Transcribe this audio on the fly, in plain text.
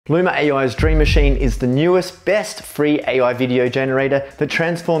Luma AI's Dream Machine is the newest, best free AI video generator that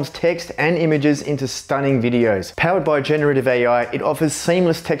transforms text and images into stunning videos. Powered by generative AI, it offers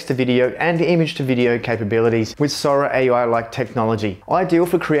seamless text-to-video and image-to-video capabilities with Sora AI-like technology. Ideal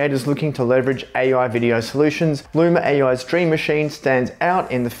for creators looking to leverage AI video solutions, Luma AI's Dream Machine stands out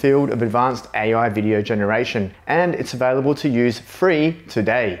in the field of advanced AI video generation, and it's available to use free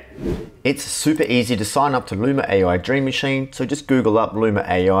today. It's super easy to sign up to Luma AI Dream Machine, so just Google up Luma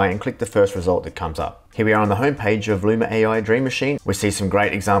AI and click the first result that comes up. Here we are on the homepage of Luma AI Dream Machine. We see some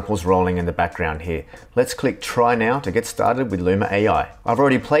great examples rolling in the background here. Let's click Try Now to get started with Luma AI. I've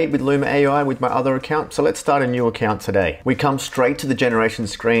already played with Luma AI with my other account, so let's start a new account today. We come straight to the generation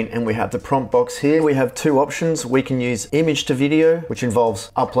screen and we have the prompt box here. We have two options. We can use image to video, which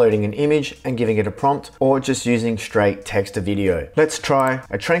involves uploading an image and giving it a prompt, or just using straight text to video. Let's try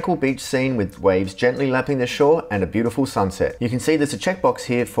a tranquil beach scene with waves gently lapping the shore and a beautiful sunset. You can see there's a checkbox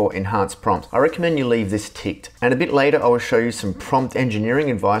here for enhanced prompt. I recommend you leave this ticked, and a bit later I will show you some prompt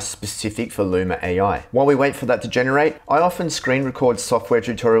engineering advice specific for Luma AI. While we wait for that to generate, I often screen record software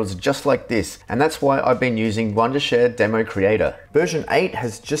tutorials just like this, and that's why I've been using Wondershare Democreator. Version 8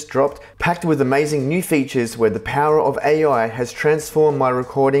 has just dropped, packed with amazing new features where the power of AI has transformed my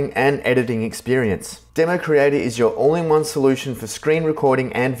recording and editing experience. Democreator is your all-in-one solution for screen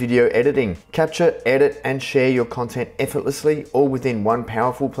recording and video editing. Capture, edit, and share your content effortlessly, all within one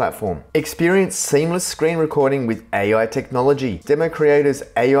powerful platform. Experience seamless screen recording with AI technology. Democreator's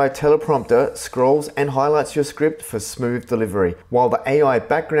AI teleprompter scrolls and highlights your script for smooth delivery, while the AI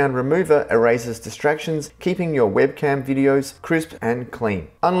background remover erases distractions, keeping your webcam videos crisp and clean.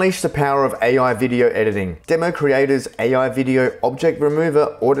 Unleash the power of AI video editing. Democreator's AI video object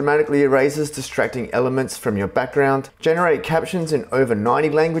remover automatically erases distracting elements from your background. Generate captions in over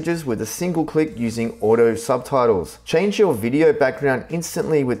 90 languages with a single click using auto subtitles. Change your video background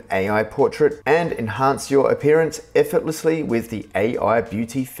instantly with AI portrait and enhance your appearance effortlessly with the AI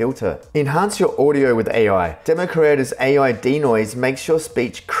beauty filter. Enhance your audio with AI. Democreator's AI denoise makes your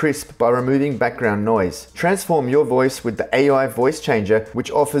speech crisp by removing background noise. Transform your voice with the AI voice changer,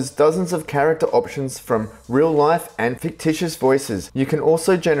 which offers dozens of character options from real life and fictitious voices. You can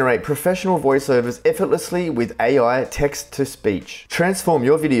also generate professional voiceovers effortlessly with AI text-to-speech. Transform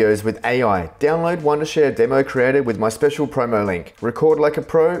your videos with AI. Download Wondershare Democreator with my special promo link. Record like a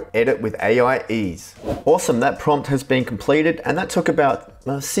pro, edit with AI ease. Awesome, that prompt has been completed, and that took about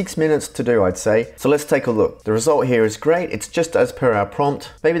 6 minutes to do, I'd say. So let's take a look. The result here is great. It's just as per our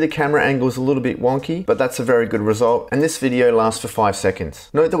prompt. Maybe the camera angle is a little bit wonky, but that's a very good result. And this video lasts for 5 seconds.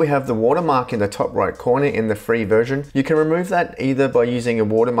 Note that we have the watermark in the top right corner in the free version. You can remove that either by using a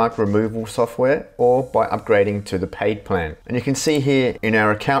watermark removal software or by upgrading to the paid plan. And you can see here in our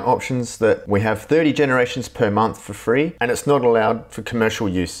account options that we have 30 generations per month for free, and it's not allowed for commercial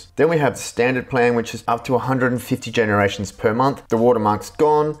use. Then we have the standard plan, which is up to 150 generations per month. The watermark's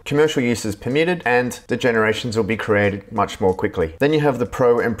gone, commercial use is permitted, and the generations will be created much more quickly. Then you have the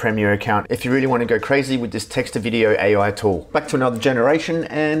Pro and Premier account if you really want to go crazy with this text-to-video AI tool. Back to another generation,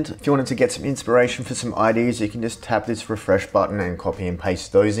 and if you wanted to get some inspiration for some ideas, you can just tap this refresh button and copy and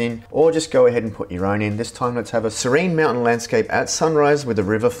paste those in, or just go ahead and put your own in. This time let's have a serene mountain landscape at sunrise with a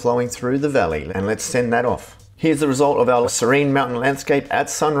river flowing through the valley, and let's send that off. Here's the result of our serene mountain landscape at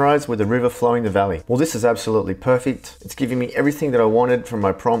sunrise with a river flowing the valley. Well, this is absolutely perfect. It's giving me everything that I wanted from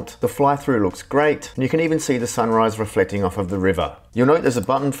my prompt. The fly through looks great, and you can even see the sunrise reflecting off of the river. You'll note there's a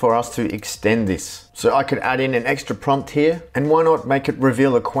button for us to extend this. So I could add in an extra prompt here, and why not make it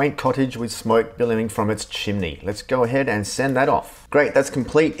reveal a quaint cottage with smoke billowing from its chimney. Let's go ahead and send that off. Great, that's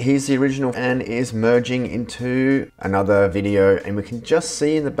complete. Here's the original and is merging into another video, and we can just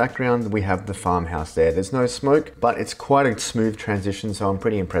see in the background that we have the farmhouse there. There's no smoke, but it's quite a smooth transition, so I'm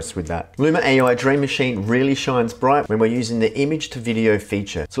pretty impressed with that. Luma AI Dream Machine really shines bright when we're using the image to video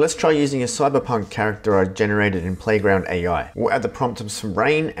feature. So let's try using a cyberpunk character I generated in Playground AI. We'll add the prompt of some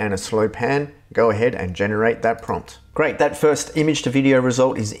rain and a slow pan. Go ahead and generate that prompt. Great, that first image to video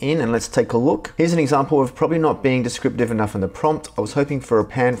result is in, and let's take a look. Here's an example of probably not being descriptive enough in the prompt. I was hoping for a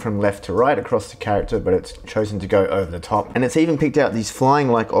pan from left to right across the character, but it's chosen to go over the top. And it's even picked out these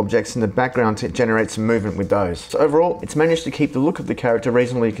flying-like objects in the background to generate some movement with those. So overall, it's managed to keep the look of the character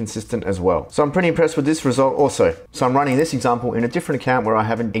reasonably consistent as well. So I'm pretty impressed with this result also. So I'm running this example in a different account where I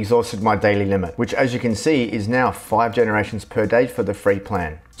haven't exhausted my daily limit, which as you can see is now 5 generations per day for the free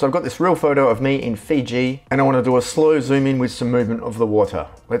plan. So I've got this real photo of me in Fiji, and I want to do a slow zoom in with some movement of the water.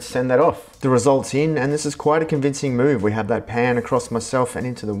 Let's send that off. The result's in, and this is quite a convincing move. We have that pan across myself and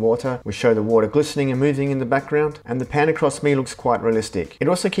into the water. We show the water glistening and moving in the background, and the pan across me looks quite realistic. It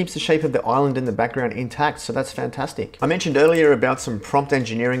also keeps the shape of the island in the background intact, so that's fantastic. I mentioned earlier about some prompt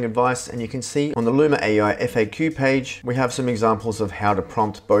engineering advice, and you can see on the Luma AI FAQ page, we have some examples of how to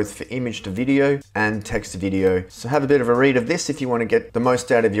prompt both for image to video and text to video. So have a bit of a read of this if you want to get the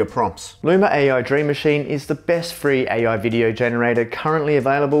most out of your prompts. Luma AI Dream Machine is the best free AI video generator currently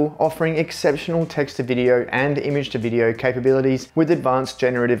available, offering exceptional text to video and image to video capabilities with advanced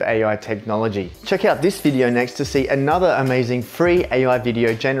generative AI technology. Check out this video next to see another amazing free AI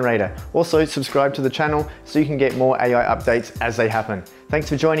video generator. Also subscribe to the channel so you can get more AI updates as they happen. Thanks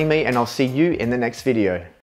for joining me, and I'll see you in the next video.